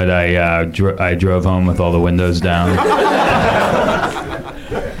from it, I drove home with all the windows down.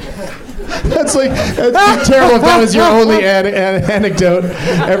 That's terrible if that was your only anecdote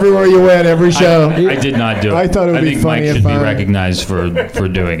everywhere you went, every show. I did not do it. I thought it would be think funny Mike if should be recognized for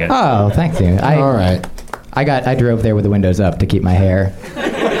doing it. Oh, thank you. All right. I drove there with the windows up to keep my hair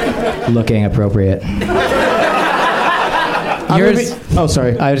looking appropriate.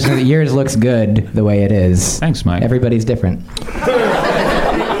 Sorry. I was just saying, yours looks good the way it is. Thanks, Mike. Everybody's different.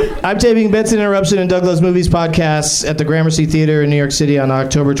 I'm taping Benson Interruption and Doug Loves Movies podcasts at the Gramercy Theater in New York City on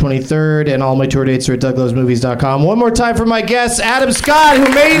October 23rd, and all my tour dates are at douglovesmovies.com. One more time for my guest, Adam Scott, who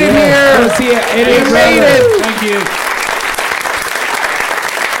made it here. See it. He made it. Thank you.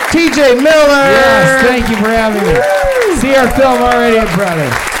 TJ Miller. Yes, thank you for having me. See our film already at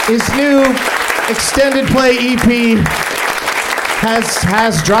Brothers. His new extended play EP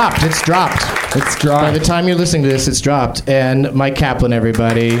has dropped. It's dropped. It's dropped. By the time you're listening to this, it's dropped. And Mike Kaplan,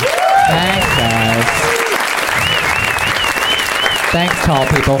 everybody. Thanks, guys. Thanks, tall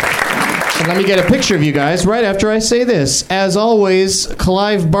people. And let me get a picture of you guys right after I say this. As always,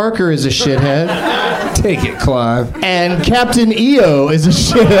 Clive Barker is a shithead. Take it, Clive. And Captain EO is a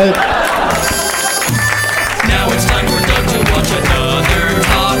shithead.